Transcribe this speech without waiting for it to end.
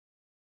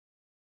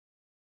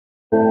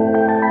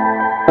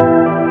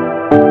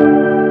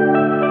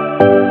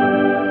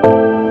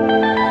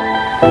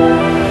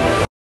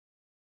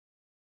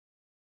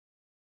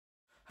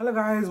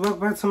Hello guys, welcome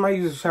back to my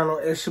YouTube channel.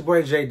 It's your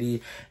boy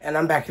JD, and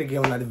I'm back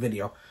again with another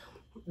video.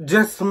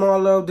 Just a small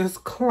little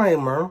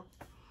disclaimer.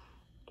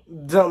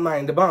 Don't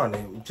mind the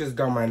bonnet. Just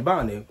don't mind the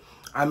bonnet.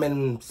 I'm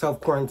in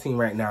self-quarantine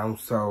right now,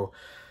 so,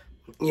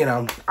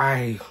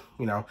 I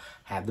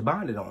have the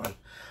bonnet on.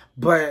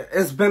 But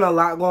it's been a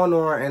lot going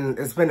on, and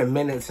it's been a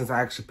minute since I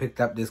actually picked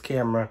up this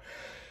camera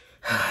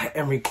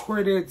and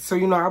recorded. So,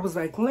 I was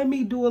like, let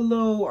me do a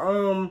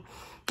little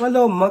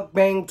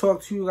mukbang,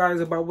 talk to you guys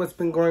about what's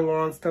been going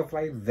on, stuff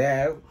like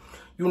that.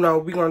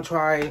 We're gonna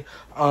try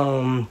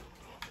the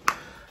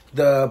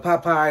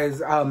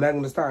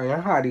Popeyes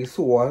Stallion Hottie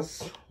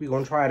Sauce. We're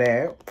gonna try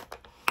that.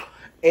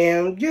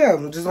 And yeah,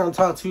 I'm just gonna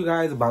talk to you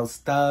guys about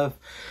stuff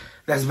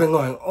that's been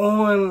going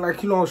on, like,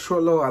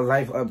 short little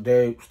life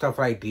update, stuff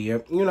like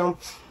that,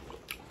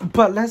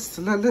 But let's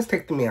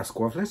take the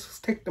mask off. Let's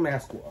just take the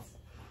mask off,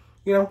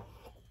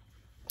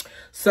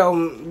 So,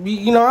 I'm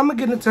going to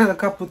get into a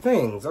couple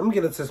things. I'm going to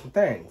get into some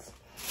things.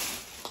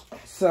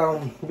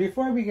 So,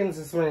 before we get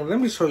into something, let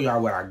me show y'all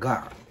what I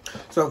got.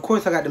 So, of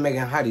course, I got the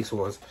Megan Hottie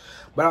Sauce.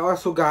 But I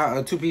also got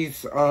a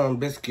 2-piece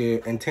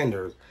biscuit and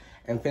tenders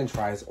and french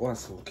fries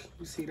also. Can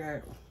you see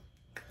that?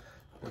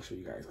 Make sure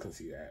you guys can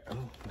see that. I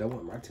don't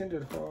want my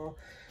tenders to fall.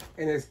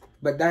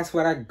 But that's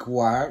what I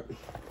got.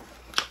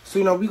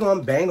 So, we're going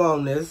to bang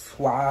on this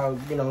while,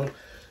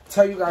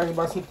 tell you guys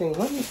about some things.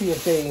 Let me see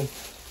if they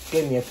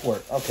gave me a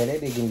fork. Okay, they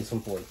did give me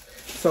some forks.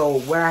 So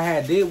what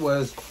I did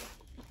was,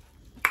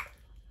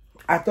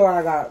 I thought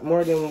I got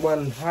more than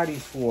one hottie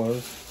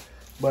sauce,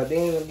 but they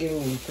ended up giving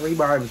me 3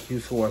 barbecue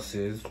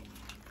sauces,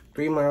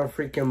 3 more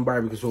freaking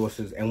barbecue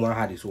sauces, and 1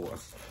 hottie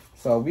sauce.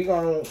 So we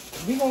gonna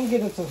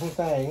get into some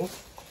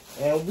things,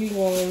 and we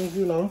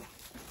gonna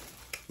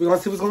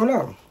see what's going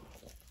on.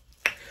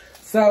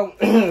 So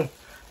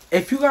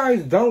if you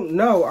guys don't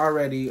know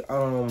already,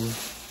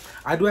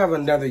 I do have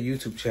another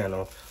YouTube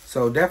channel.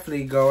 So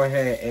definitely go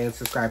ahead and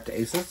subscribe to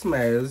Ace and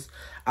Smez.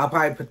 I'll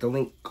probably put the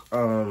link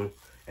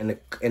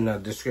in the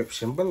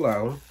description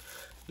below.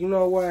 You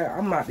know what?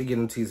 I'm about to get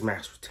into these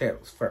mashed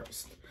potatoes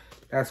first.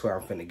 That's what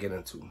I'm finna get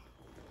into.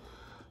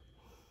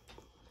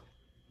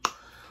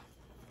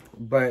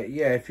 But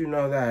yeah, if you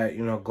know that,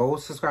 go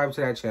subscribe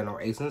to that channel,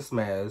 Ace and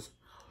Smez.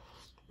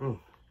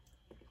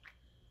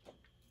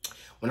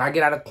 When I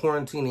get out of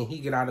quarantine and he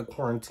get out of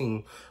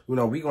quarantine,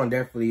 we gonna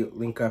definitely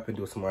link up and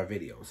do some more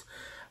videos.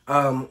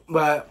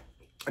 But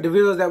the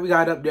videos that we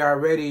got up there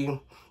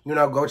already,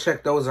 go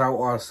check those out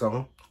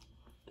also.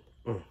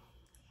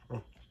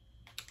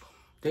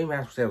 They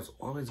mashed potatoes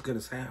always good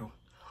as hell.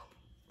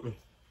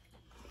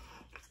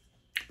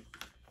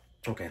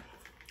 Okay,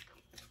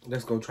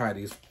 let's go try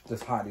this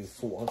hottie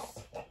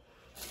sauce.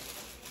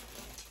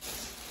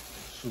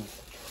 Shoot.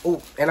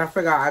 Oh, and I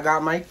forgot I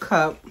got my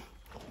cup.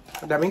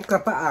 That means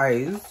cup of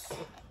ice.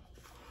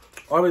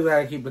 Always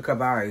gotta keep the cup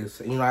of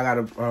ice. I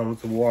gotta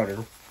some water.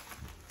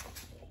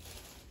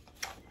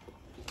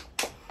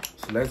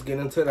 So let's get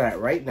into that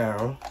right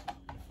now.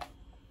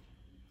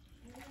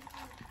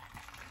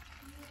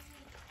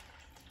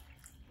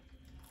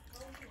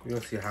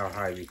 We'll see how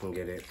high we can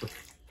get it.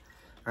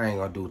 I ain't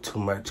gonna do too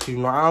much. I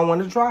don't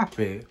want to drop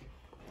it.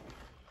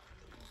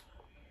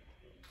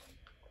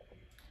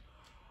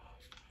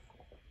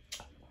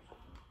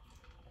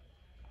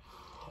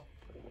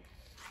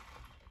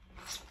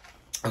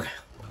 Okay.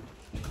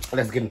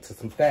 Let's get into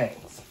some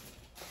things.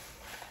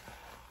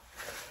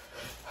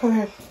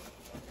 Okay.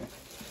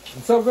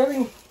 So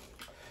really,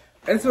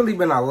 it's really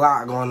been a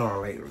lot going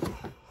on lately.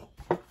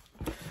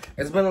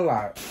 It's been a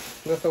lot.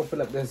 Let's open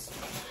up this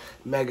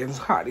Megan's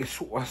Hottie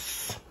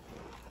Sauce.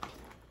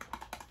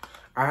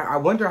 I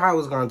wonder how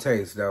it's gonna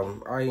taste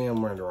though. I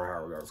am wondering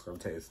how it's gonna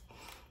taste.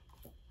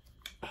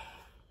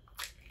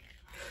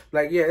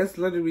 Like, yeah, it's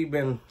literally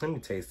been, let me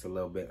taste a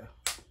little bit.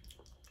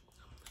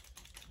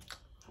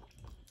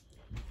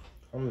 I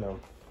don't know.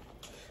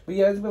 But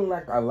yeah, it's been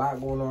like a lot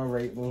going on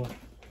lately.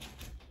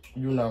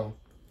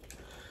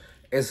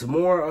 It's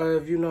more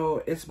of,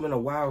 it's been a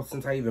while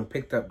since I even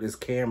picked up this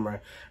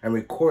camera and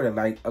recorded.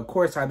 Like, of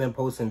course, I've been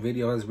posting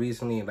videos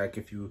recently. Like,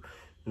 if you,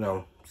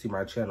 see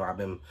my channel,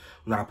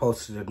 when I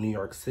posted the New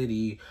York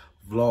City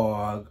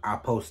vlog, I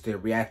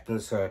posted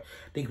reacting to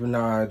Nicki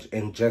Minaj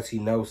and Jesse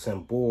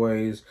Nelson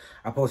Boys.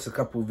 I posted a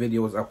couple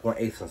videos up on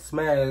Ace and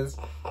Smez.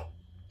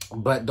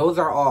 But those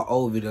are all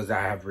old videos that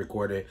I have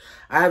recorded.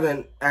 I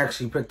haven't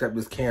actually picked up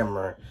this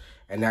camera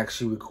and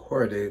actually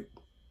recorded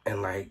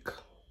in, like,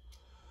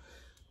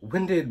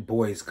 when did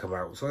Boys come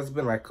out? So it's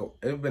been like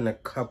a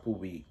couple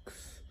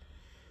weeks.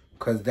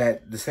 Cause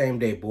the same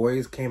day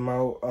Boys came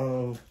out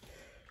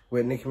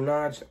with Nicki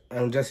Minaj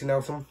and Jesse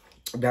Nelson.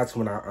 That's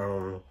when that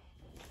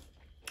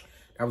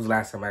was the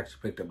last time I actually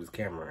picked up this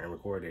camera and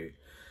recorded.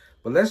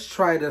 But let's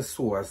try the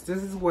sauce.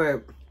 This is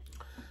what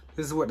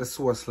the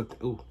sauce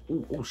looked.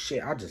 Ooh,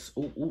 shit.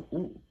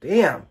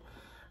 Damn.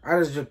 I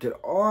just dripped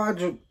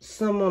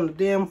some on the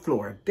damn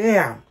floor.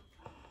 Damn.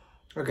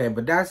 Okay,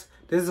 but this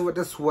is what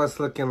the sauce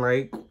looking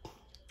like.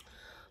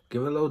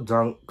 Give it a little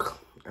dunk,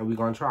 and we're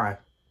gonna try.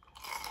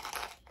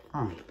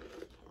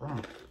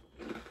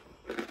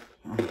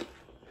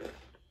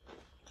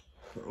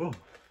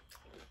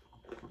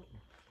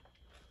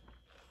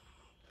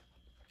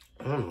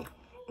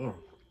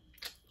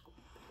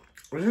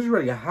 It's just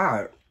really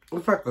hot.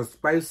 It's like a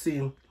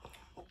spicy.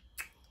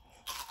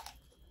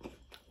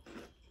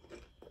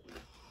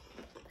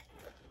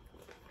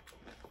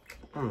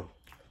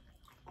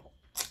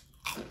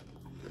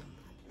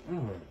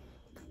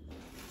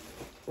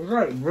 It's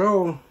like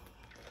real.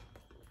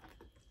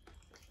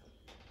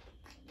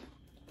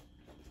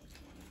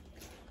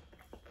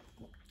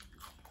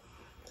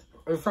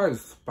 It's like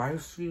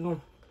spicy.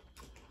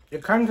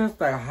 It kind of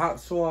tastes like hot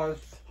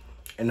sauce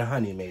and the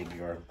honey maybe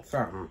or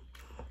something.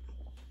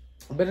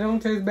 But it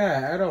don't taste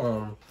bad at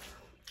all.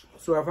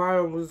 So if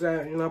I was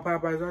at, you know,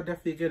 Popeyes, I'd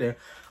definitely get it.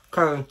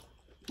 Cause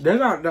they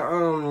got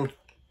the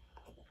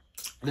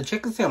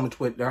chicken sandwich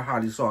with their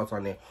hottie sauce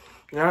on it.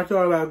 And I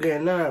thought about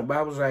getting that, but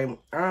I was like,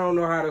 I don't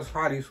know how this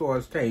hottie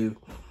sauce tastes.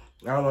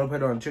 I don't want to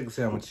put it on a chicken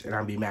sandwich and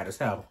I'd be mad as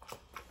hell.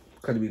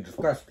 Could be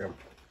disgusting.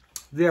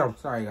 Yeah, I'm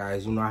sorry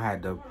guys, you know, I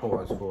had to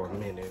pause for a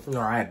minute. You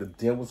know, I had to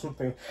deal with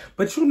something.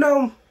 But you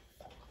know,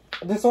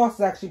 the sauce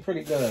is actually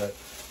pretty good.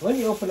 Let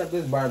me open up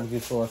this barbecue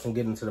sauce and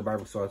get into the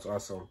barbecue sauce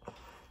also.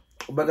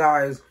 But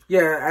guys,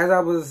 yeah, as I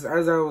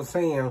was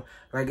saying,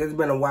 like it's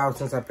been a while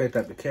since I picked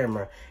up the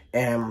camera.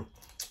 And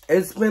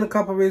it's been a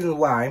couple reasons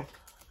why.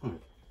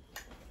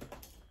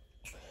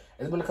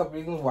 It's been a couple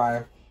reasons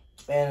why.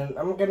 And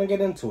I'm gonna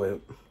get into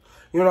it.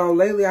 You know,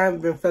 lately I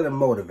haven't been feeling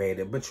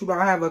motivated. But you know,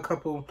 I have a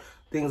couple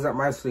things up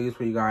my sleeves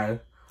for you guys.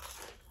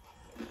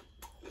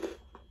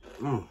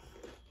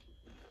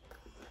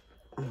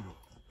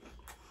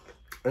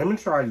 Let me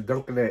try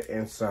dunking it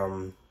in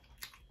some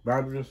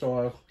barbecue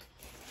sauce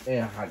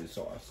and hottie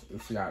sauce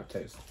and see how it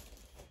tastes.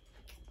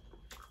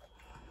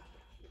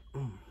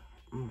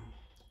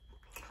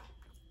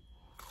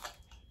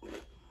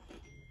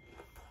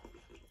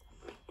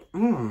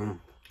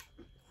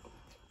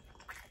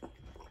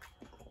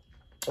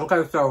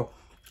 Okay, so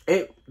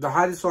the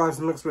hottie sauce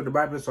mixed with the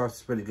barbecue sauce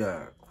is pretty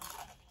good.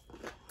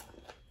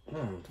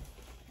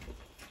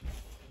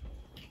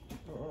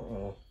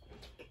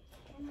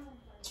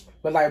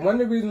 But like one of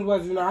the reasons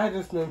was, you know, I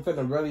just been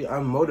feeling really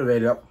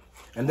unmotivated.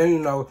 And then, you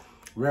know,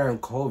 we're in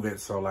COVID,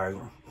 so like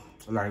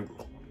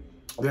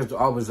there's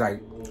always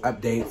like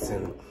updates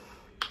and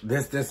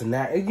this and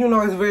that. And, you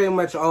know, it's very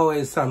much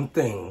always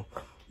something.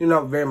 You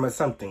know, very much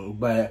something.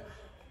 But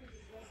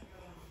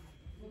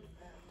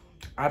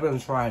I've been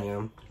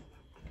trying.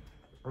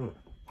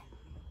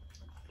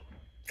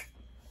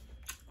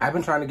 I've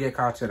been trying to get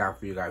content out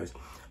for you guys.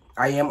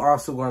 I am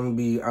also going to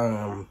be,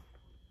 I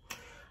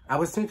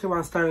was thinking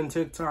about starting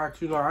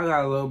TikTok. You know, I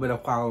got a little bit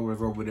of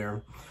followers over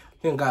there. I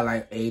think I got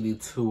like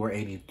 82 or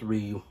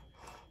 83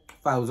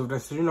 followers over there.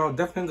 So, you know,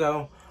 definitely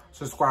go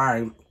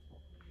subscribe.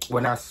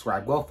 Well, not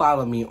subscribe. Go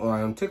follow me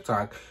on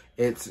TikTok.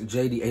 It's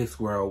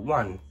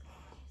JDAceWorld1.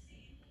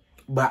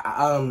 But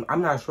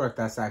I'm not sure if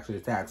that's actually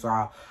a tag.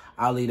 So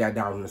I'll leave that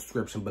down in the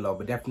description below.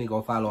 But definitely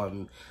go follow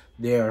him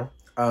there.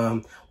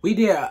 We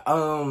did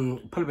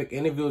public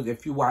interviews.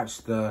 If you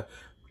watch the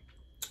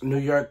New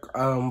York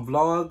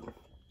vlog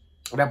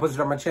that I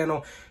posted on my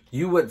channel,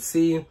 you would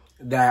see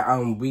that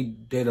we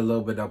did a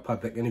little bit of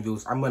public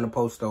interviews. I'm going to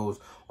post those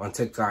on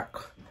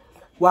TikTok.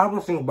 Well, I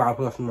was thinking about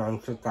posting them on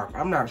TikTok.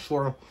 I'm not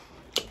sure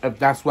if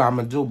that's what I'm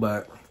going to do,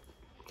 but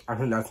I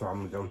think that's what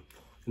I'm going to do.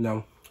 You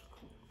know?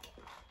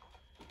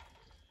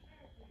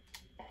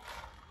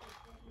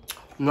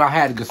 You know, I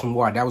had to get some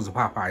water. That was a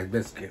Popeyes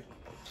biscuit.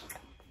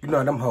 You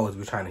know, them hoes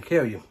be trying to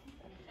kill you.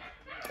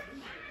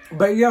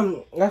 But yeah,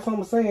 that's what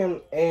I'm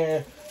saying.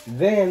 And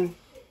then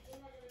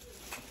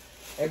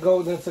it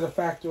goes into the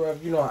factor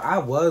of, you know, I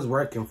was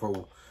working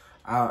for,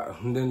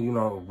 and then, you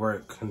know,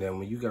 work. And then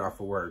when you get off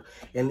of work.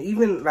 And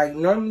even, like,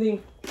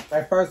 normally,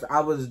 at first,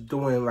 I was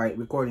doing, like,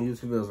 recording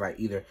YouTube videos, like,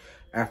 either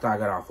after I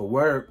got off of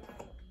work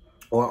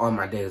or on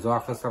my days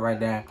off and stuff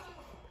like that.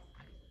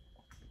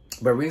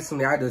 But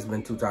recently, I just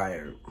been too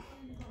tired.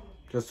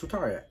 Just too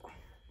tired.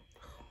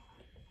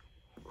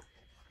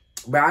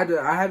 But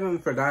I haven't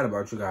forgot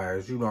about you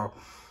guys. You know,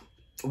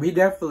 we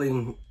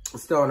definitely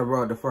still on the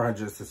road to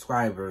 400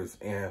 subscribers.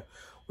 And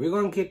we're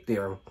going to get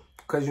there.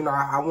 Because, you know,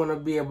 I want to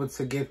be able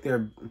to get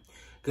there,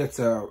 get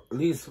to at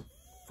least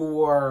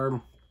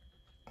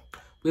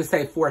we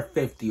say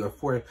 450 or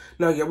 4,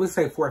 no, yeah, we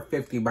say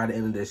 450 by the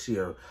end of this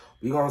year.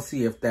 We're going to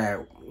see if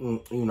that,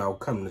 you know,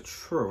 come to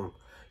true.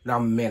 And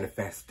I'm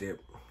manifested.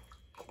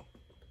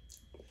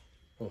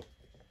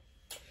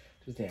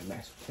 Just that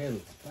mashed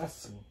potatoes.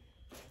 That's...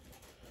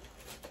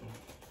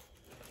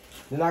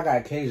 Then I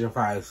got Cajun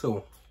fries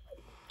too.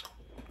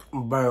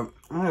 But,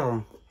 you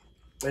know,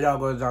 it all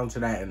goes down to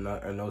that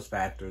and those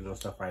factors and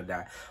stuff like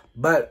that.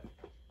 But,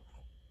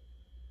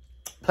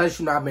 plus,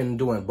 you know, I've been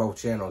doing both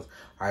channels.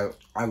 I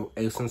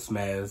Ace and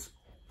Smaz.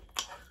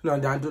 You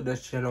know, I do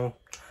this channel.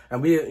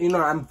 And we, you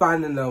know, I'm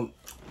finding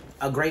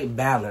a great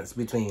balance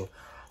between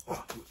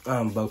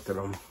both of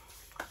them.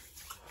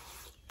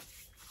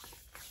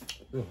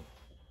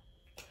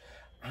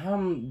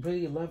 I'm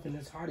really loving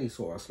this hottie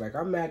sauce. Like,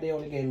 I'm mad they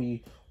only gave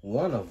me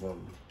one of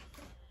them.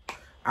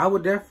 I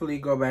would definitely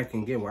go back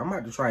and get one. I'm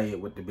about to try it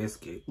with the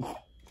biscuit.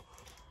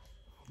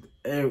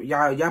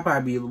 Y'all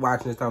probably be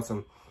watching this stuff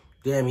some,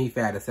 damn, he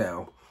fat as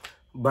hell.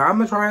 But I'm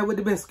gonna try it with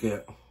the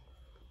biscuit.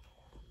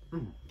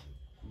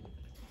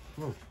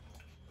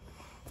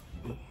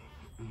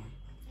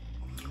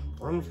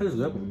 It tastes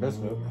good with the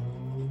biscuit.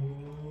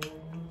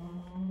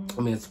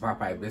 I mean, it's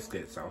Popeye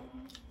biscuit, so.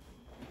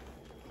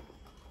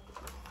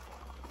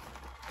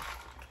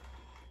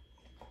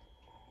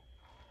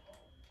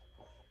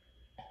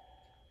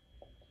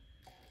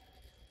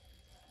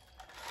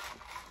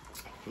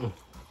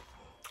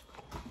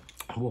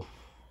 Whoa.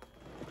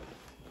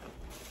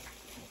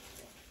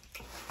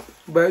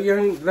 But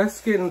yeah, let's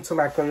get into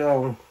like a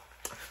little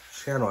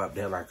channel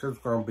update. Like it's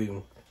gonna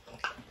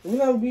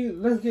be,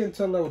 let's get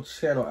into a little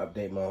channel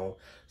update mode.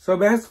 So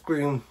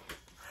basically,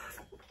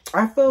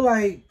 I feel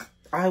like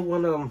I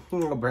wanna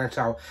branch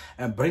out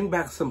and bring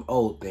back some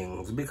old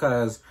things,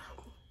 because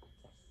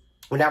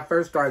when I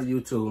first started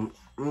YouTube,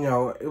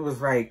 it was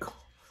like,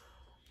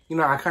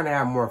 I kind of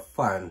had more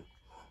fun.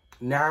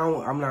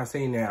 Now, I'm not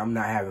saying that I'm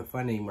not having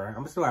fun anymore.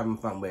 I'm still having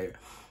fun with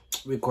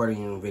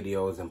recording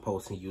videos and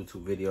posting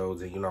YouTube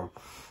videos and,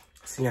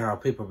 seeing how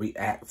people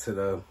react to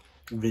the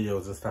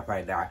videos and stuff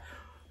like that.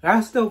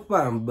 That's still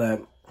fun,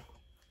 but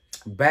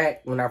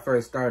back when I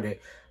first started,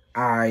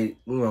 I,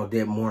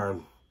 did more,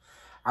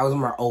 I was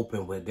more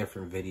open with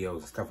different videos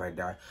and stuff like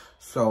that.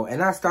 So,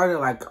 and I started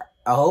like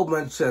a whole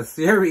bunch of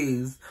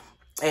series,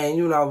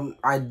 and,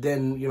 I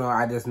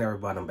just never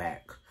brought them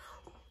back.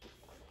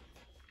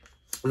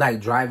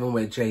 Like driving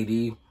with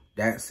JD,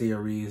 that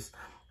series,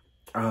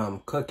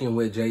 cooking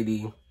with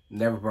JD,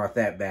 never brought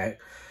that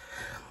back.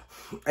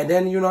 And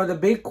then, the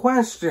big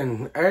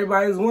question,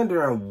 everybody's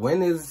wondering,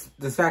 when is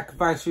the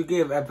Sacrifice You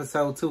Give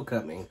episode 2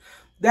 coming?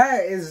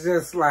 That is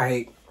just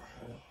like,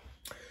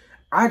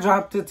 I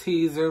dropped a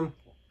teaser,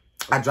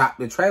 I dropped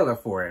the trailer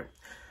for it.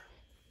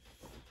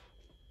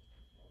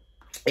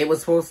 It was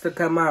supposed to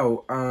come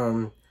out,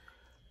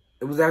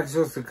 it was actually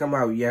supposed to come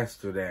out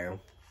yesterday.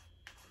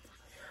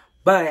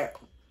 But,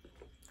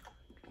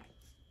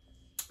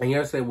 and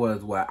yesterday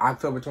was, what,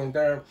 October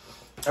 23rd?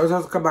 It was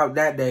supposed to come out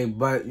that day,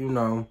 but,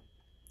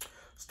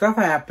 stuff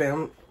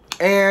happened.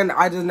 And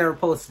I just never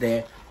posted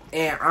it.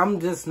 And I'm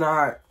just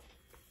not,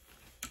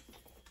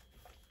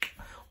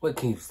 what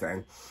can you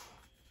say?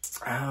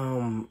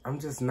 I'm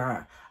just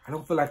not, I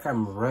don't feel like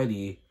I'm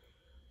ready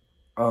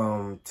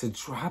to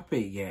drop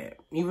it yet.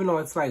 Even though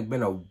it's like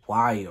been a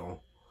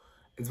while.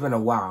 It's been a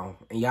while,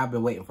 and y'all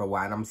been waiting for a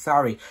while. And I'm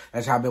sorry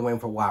that y'all been waiting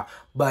for a while.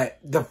 But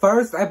the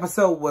first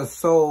episode was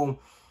so,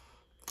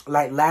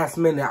 like, last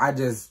minute.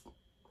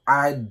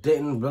 I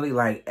didn't really,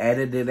 like,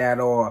 edit it at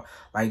all.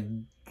 Like,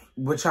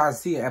 what y'all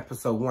see in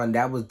episode 1,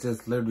 that was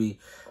just literally,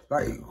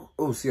 like,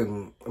 oh, excuse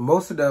me.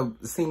 Most of the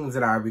scenes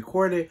that I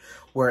recorded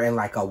were in,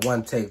 like, a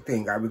one-take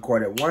thing. I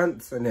recorded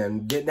once, and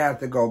then didn't have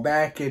to go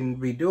back and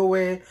redo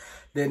it.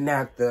 Didn't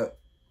have to,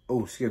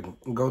 oh, excuse me,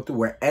 go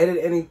through or edit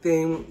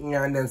anything,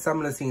 and then some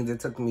of the scenes, it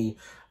took me,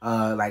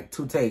 like,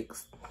 2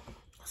 takes.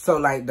 So,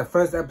 like, the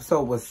first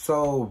episode was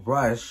so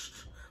rushed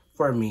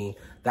for me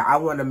that I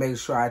want to make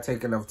sure I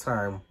take enough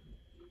time,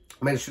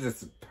 make sure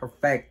it's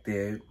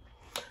perfected,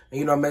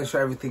 and, make sure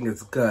everything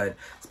is good,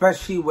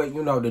 especially with,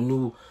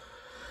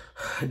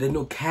 the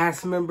new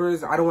cast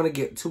members. I don't want to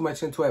get too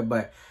much into it,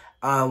 but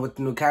with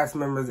the new cast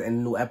members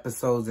and new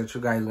episodes that you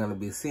guys are going to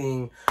be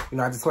seeing,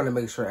 I just want to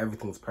make sure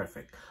everything's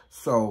perfect.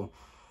 So,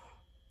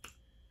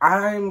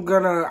 I'm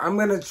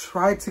gonna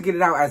try to get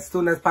it out as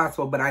soon as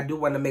possible, but I do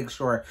want to make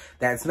sure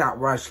that it's not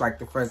rushed like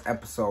the first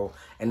episode,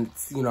 and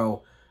it's,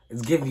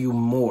 it's giving you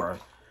more,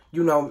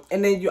 and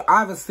then you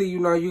obviously,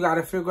 you got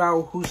to figure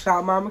out who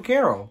shot Mama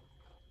Carol.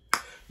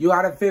 You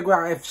got to figure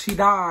out if she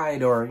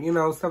died or,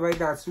 stuff like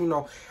that.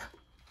 So,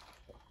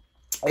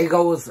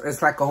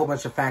 it's like a whole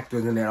bunch of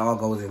factors, and it all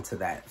goes into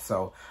that.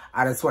 So,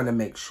 I just want to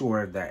make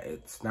sure that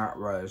it's not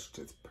rushed,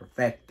 it's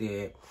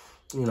perfected,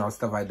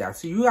 stuff like that.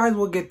 So, you guys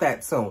will get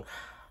that soon.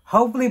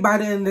 Hopefully by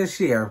the end of this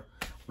year,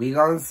 we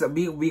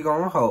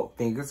gonna hope,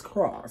 fingers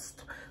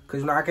crossed.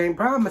 Cause I can't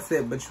promise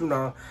it, but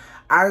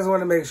I just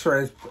want to make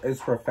sure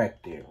it's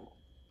perfected.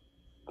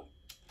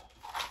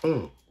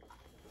 In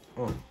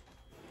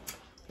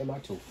my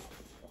tooth.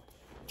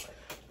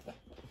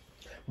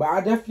 But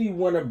I definitely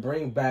want to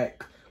bring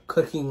back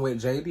cooking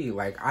with JD.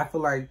 Like I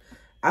feel like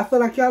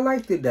y'all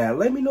liked it. That.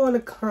 Let me know in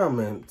the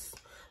comments.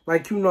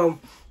 Like for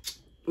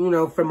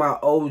my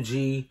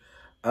OG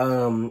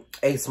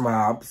Ace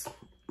Mob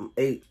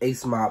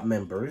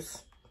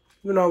members,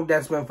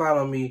 that's been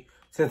following me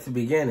since the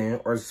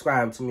beginning, or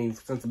subscribed to me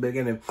since the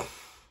beginning.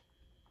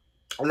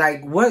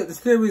 Like, what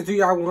series do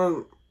y'all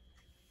want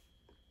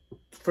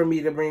for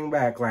me to bring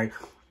back? Like,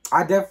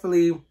 I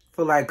definitely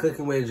feel like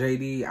cooking with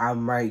JD, I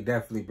might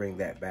definitely bring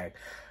that back.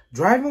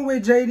 Driving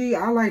with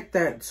JD, I like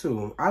that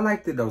too. I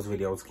liked those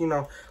videos,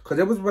 because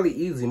it was really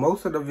easy.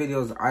 Most of the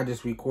videos I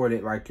just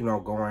recorded, like,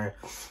 going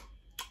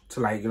to,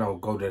 like,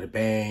 go to the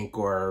bank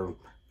or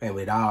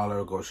Family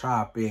Dollar, go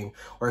shopping.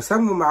 Or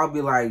some of them I'll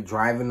be, like,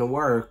 driving to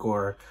work,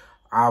 or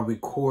I'll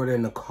record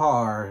in the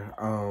car,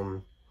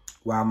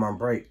 while I'm on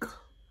break.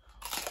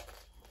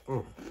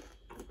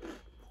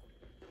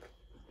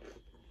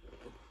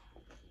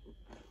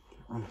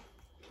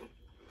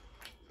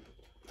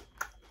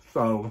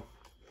 So,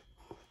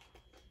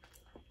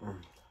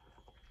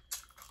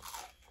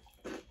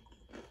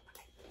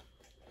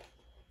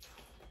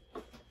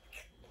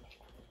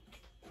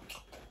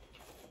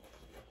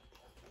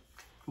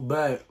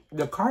 but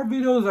the car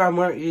videos are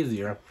more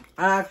easier.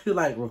 I actually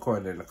like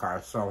recording in the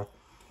car, so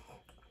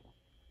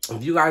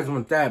if you guys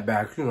want that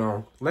back, you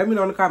know, let me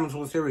know in the comments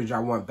what series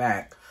y'all want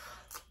back.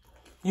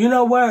 You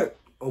know what?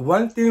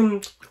 One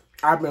thing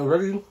I've been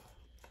really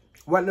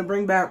wanting to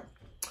bring back,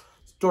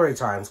 story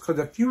times. Because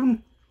if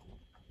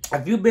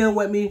you've been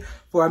with me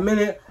for a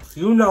minute,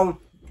 you know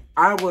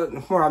I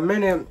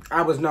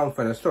was known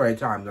for the story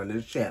times on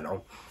this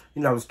channel.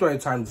 You know, the story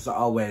times are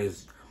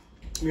always,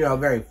 you know,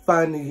 very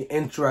funny,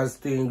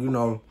 interesting, you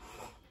know.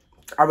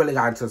 I really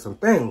got into some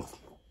things.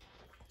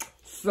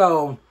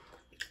 So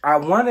I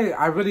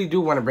really do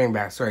want to bring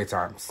back story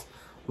times.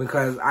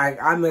 Because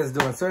I miss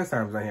doing story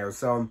times on here.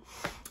 So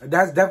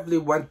that's definitely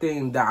one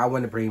thing that I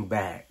want to bring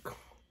back.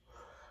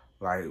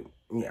 Like,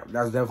 yeah,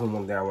 that's definitely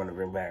one thing I want to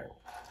bring back.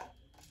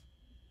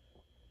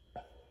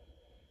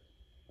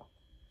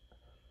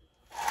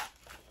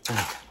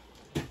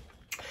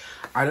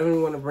 I don't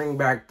even want to bring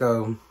back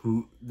the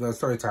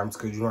story times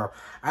because, you know,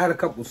 I had a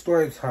couple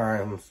story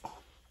times,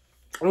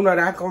 you know, that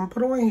I can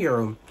put on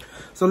here.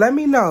 So let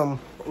me know.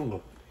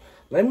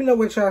 Let me know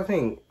what y'all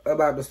think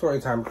about the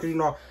story time. Because, you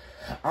know,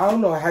 I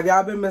don't know. Have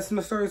y'all been missing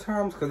the story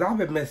times? Because I've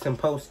been missing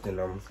posting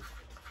them.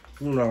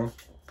 You know.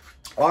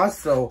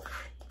 Also,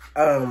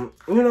 you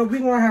know, we're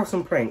going to have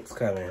some pranks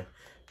coming.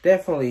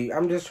 Definitely.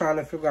 I'm just trying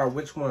to figure out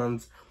which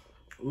ones,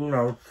 you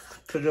know,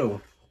 to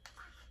do.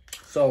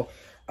 So,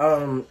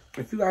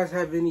 if you guys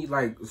have any,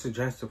 like,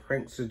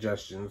 prank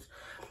suggestions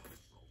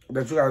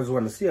that you guys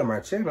want to see on my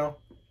channel,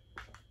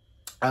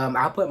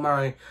 I'll put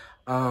my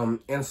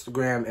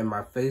Instagram and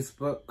my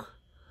Facebook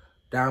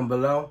down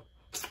below.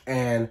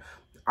 And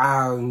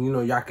you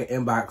know, y'all can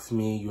inbox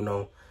me, you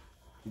know,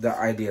 the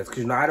ideas.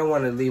 Because, you know, I don't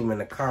want to leave them in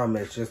the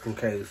comments just in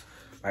case,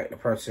 like, the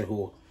person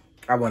who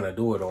I want to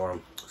do it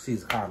on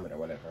sees a comment or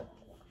whatever.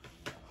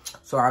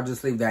 So I'll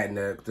just leave that in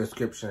the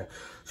description.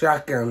 So y'all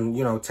can,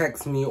 you know,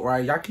 text me or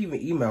y'all can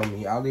even email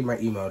me. I'll leave my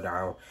email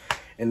down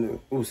in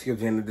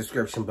the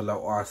description below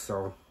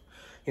also.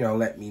 You know,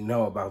 let me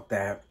know about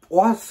that.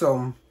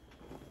 Also,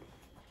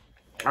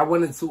 I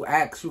wanted to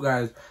ask you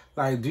guys,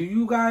 like, do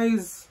you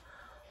guys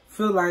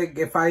feel like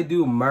if I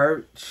do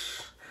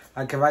merch,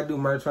 like if I do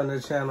merch on the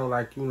channel,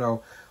 like, you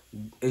know,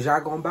 is y'all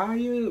gonna buy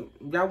it?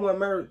 Y'all want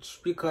merch?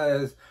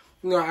 Because,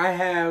 you know, I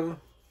have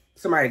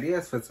some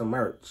ideas for some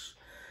merch.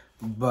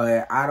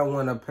 But I don't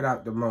want to put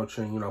out the merch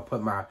and, you know,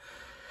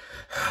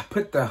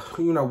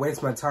 you know,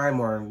 waste my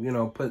time or, you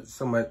know, put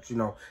so much, you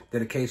know,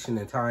 dedication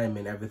and time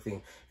and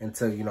everything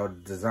into, you know, the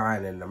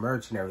design and the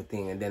merch and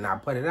everything. And then I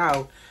put it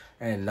out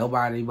and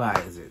nobody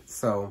buys it.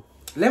 So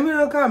let me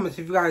know in the comments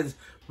if you guys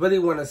really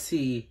want to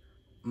see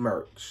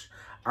merch.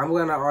 I'm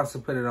going to also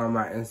put it on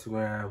my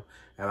Instagram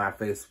and my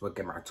Facebook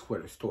and my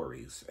Twitter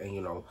stories. And,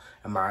 you know,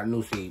 and my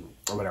newsfeed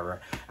or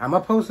whatever. I'm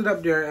going to post it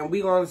up there and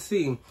we going to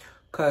see.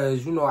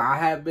 Because, you know, I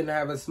have been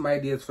having some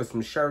ideas for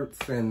some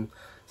shirts and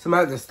some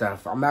other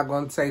stuff. I'm not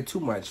going to say too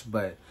much,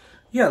 but,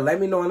 yeah, let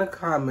me know in the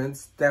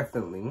comments,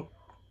 definitely.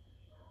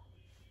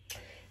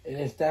 And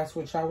if that's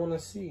what y'all want to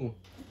see.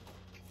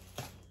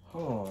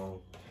 Hold on.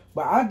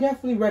 But I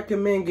definitely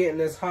recommend getting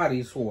this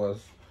Hottie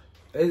Sauce.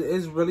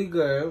 It's really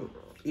good,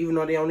 even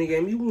though they only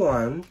gave me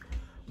one.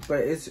 But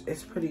it's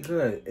pretty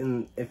good.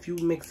 And if you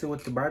mix it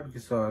with the barbecue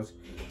sauce,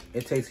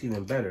 it tastes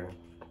even better,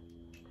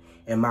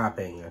 in my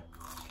opinion.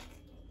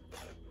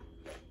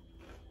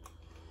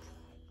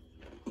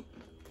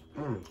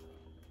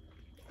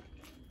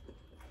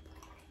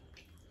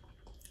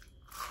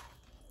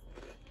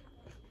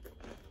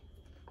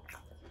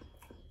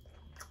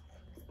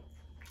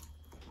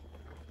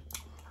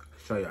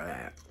 Show you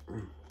that.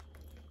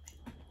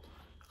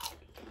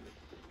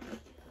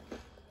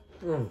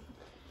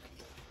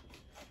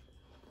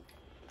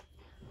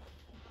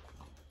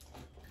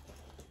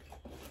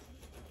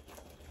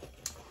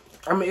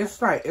 I mean,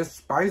 it's like, it's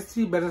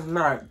spicy, but it's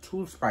not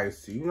too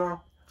spicy, you know?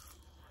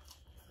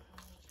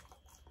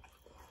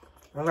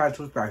 It's not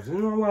too spicy. You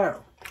know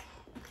what?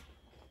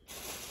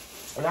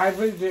 And I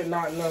really did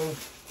not know.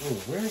 Ooh,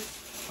 where?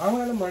 I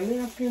don't have my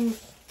napkins.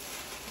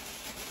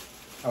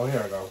 Oh,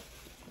 here I go.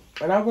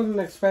 And I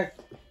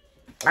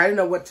didn't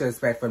know what to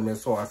expect from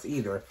this sauce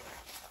either.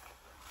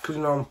 Because,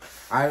 you know,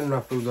 I didn't know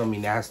if it was going to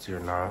be nasty or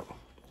not.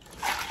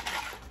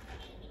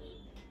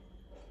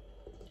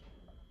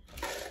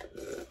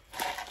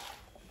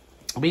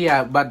 But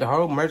yeah, but the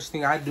whole merch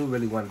thing, I do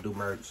really want to do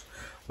merch.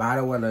 But I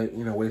don't want to,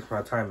 you know, waste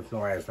my time if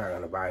nobody's not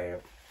going to buy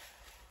it.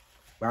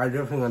 But I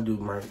definitely going to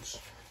do merch.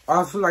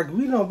 Also, like,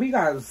 you know, we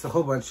got a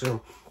whole bunch of...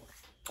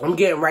 I'm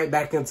getting right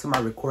back into my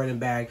recording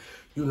bag.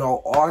 You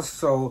know,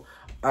 also,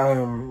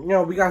 you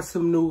know, we got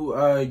some new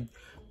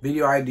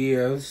video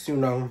ideas, you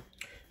know.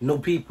 new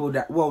people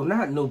that, well,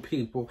 not new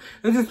people.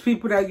 It's just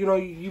people that, you know,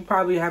 you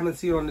probably haven't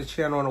seen on the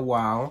channel in a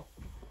while.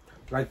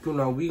 Like, you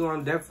know, we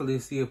gonna definitely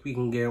see if we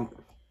can get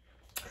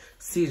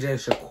CJ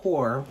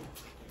Shakur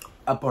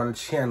up on the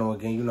channel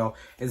again. You know,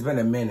 it's been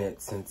a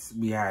minute since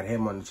we had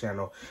him on the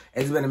channel.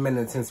 It's been a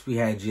minute since we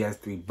had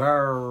GS3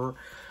 Burr.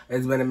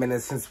 It's been a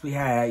minute since we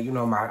had, you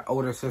know, my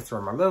older sister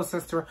and my little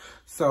sister.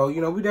 So, you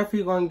know, we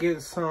definitely gonna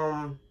get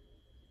some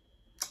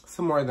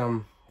more of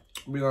them.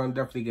 We're gonna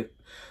definitely get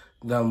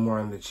them more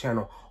on the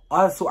channel.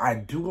 Also, I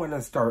do want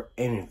to start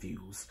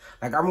interviews.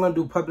 Like, I'm gonna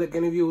do public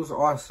interviews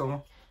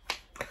also.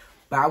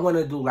 But I want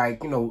to do,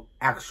 like, you know,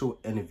 actual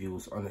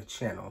interviews on the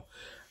channel.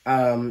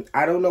 I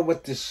don't know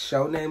what the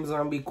show name is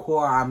going to be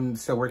called. I'm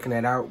still working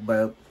that out.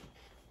 But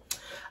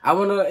I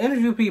want to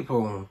interview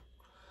people.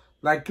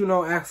 Like, you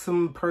know, ask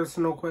some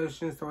personal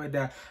questions, stuff like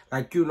that.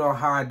 Like, you know,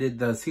 how I did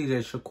the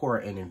CJ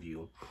Shakur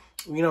interview.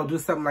 You know, do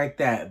something like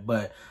that.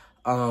 But,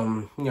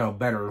 you know,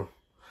 better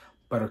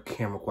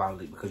camera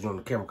quality. Because, you know,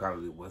 the camera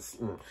quality was,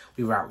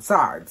 we were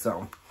outside,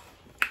 so...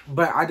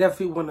 But I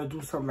definitely want to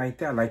do something like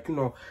that. Like, you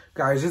know,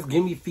 guys, just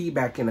give me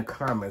feedback in the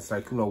comments.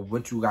 Like, you know,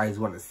 what you guys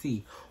want to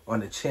see on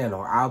the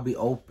channel. I'll be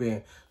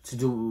open to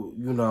do,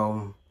 you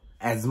know,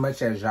 as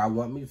much as y'all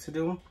want me to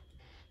do.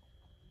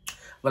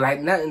 But, like,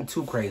 nothing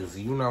too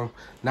crazy, you know.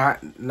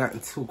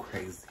 Nothing too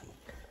crazy.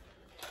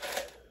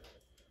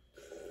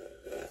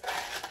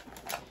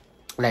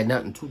 Like,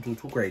 nothing too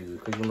crazy.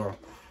 Because,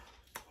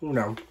 you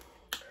know,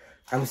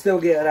 I'm still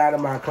getting out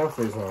of my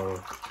comfort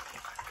zone.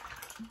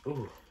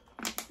 Ooh.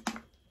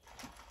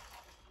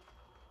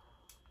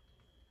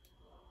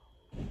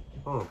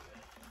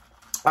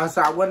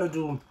 Also, I really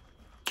do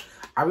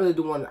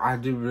want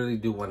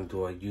to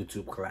do a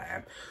YouTube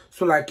collab.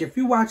 So, like, if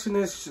you're watching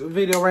this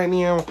video right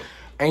now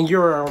and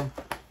you're a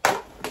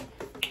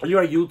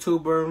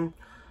YouTuber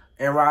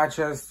in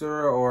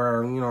Rochester,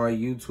 or, you know, a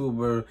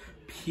YouTuber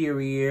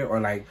period, or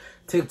like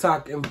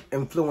TikTok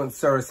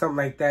influencer or something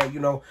like that, you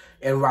know,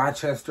 in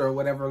Rochester or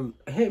whatever,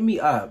 hit me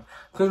up.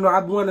 Because, you know,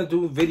 I want to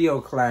do video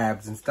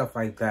collabs and stuff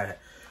like that,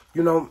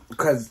 you know,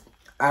 because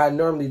I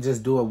normally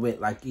just do it with,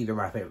 like, either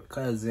my favorite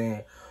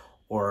cousin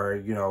or,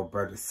 you know,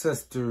 brothers,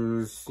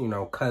 sisters, you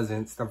know,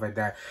 cousins, stuff like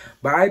that.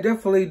 But I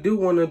definitely do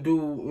want to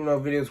do, you know,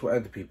 videos with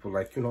other people,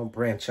 like, you know,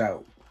 branch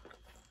out.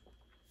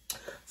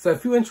 So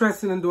if you're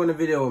interested in doing a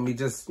video with me,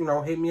 just, you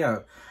know, hit me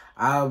up.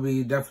 I'll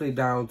be definitely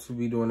down to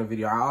be doing a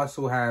video. I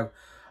also have,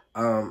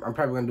 I'm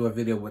probably going to do a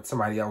video with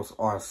somebody else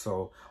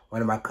also,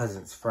 one of my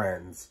cousin's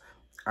friends.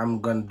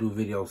 I'm going to do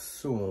videos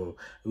soon.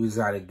 We just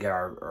got to get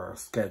our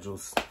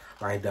schedules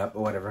lined up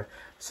or whatever.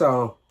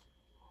 So,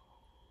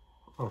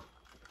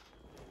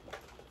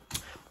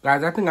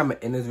 guys, I think I'm going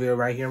to end this video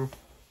right here.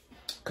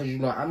 Because, you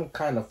know, I'm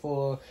kind of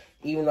full.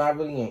 Even though I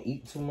really didn't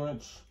eat too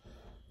much.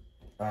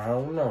 I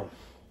don't know.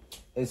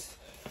 It's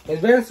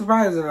very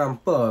surprising that I'm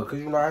full. Because,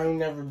 you know, I ain't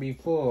never be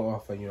full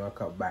off of, you know, a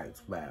couple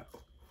bites back.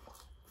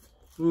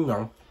 You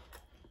know.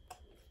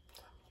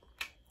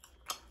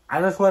 I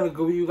just want to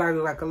give you guys,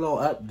 like, a little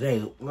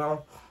update, you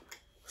know.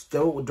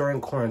 Still during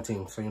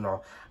quarantine, so, you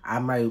know, I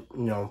might, you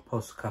know,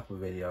 post a couple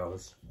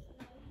videos.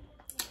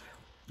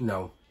 You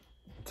know,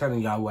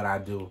 telling y'all what I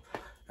do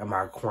in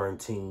my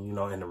quarantine, you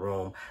know, in the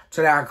room.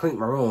 Today I cleaned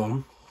my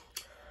room.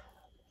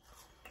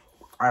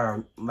 I,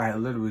 like,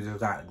 literally just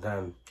got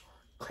done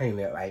cleaning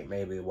it, like,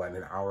 maybe, what,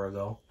 an hour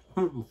ago.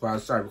 Before I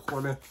started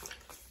recording.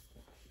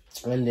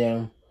 And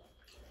then,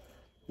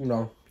 you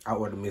know, I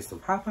ordered me some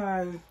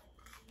Popeyes.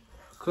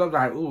 Because I'm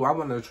like, ooh, I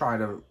want to try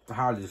the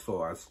hottie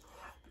sauce.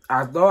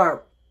 I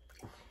thought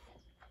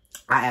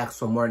I asked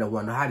for more than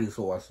one hottie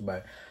sauce,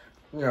 but,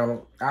 you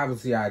know,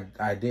 obviously I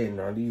didn't,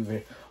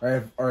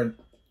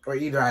 or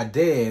either I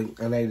did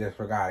and they just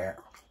forgot it.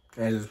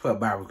 And just put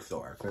barbecue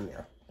sauce in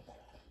there.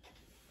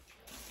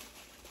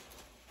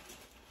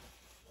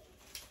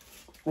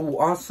 Ooh,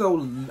 also,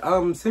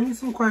 send me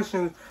some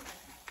questions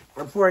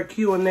for a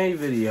Q&A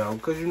video.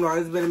 Because, you know,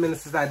 it's been a minute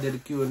since I did a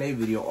Q&A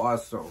video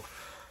also.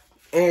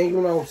 And,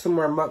 you know, some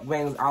more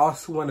mukbangs. I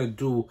also want to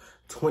do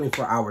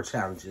 24-hour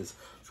challenges.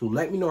 So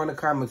let me know in the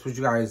comments what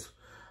you guys,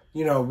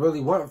 you know, really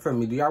want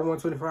from me. Do y'all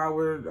want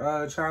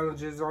 24-hour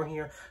challenges on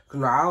here? Because,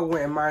 you know, I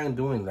wouldn't mind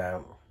doing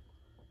that.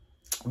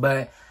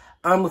 But,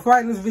 before I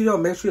end this video,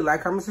 make sure you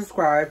like, comment,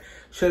 subscribe.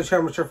 Share the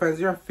channel with your friends,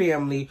 your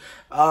family.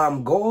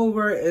 Go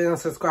over and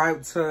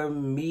subscribe to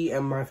me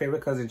and my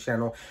favorite cousin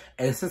channel,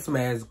 Aces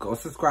Maz. Go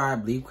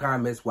subscribe, leave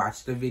comments,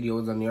 watch the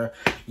videos on there.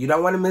 You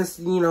don't want to miss,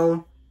 you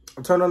know,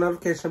 turn on the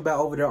notification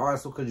bell over there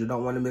also, because you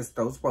don't want to miss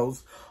those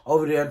posts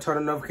over there. Turn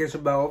on the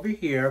notification bell over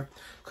here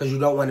because you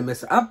don't want to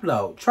miss an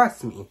upload.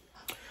 Trust me.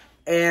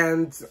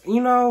 And,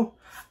 you know,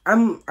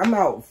 I'm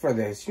out for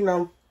this, you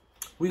know.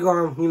 We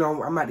gonna, you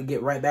know, I'm about to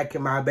get right back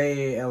in my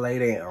bed and lay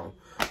down.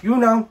 You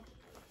know.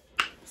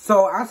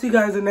 So, I'll see you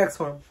guys in the next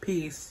one.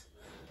 Peace.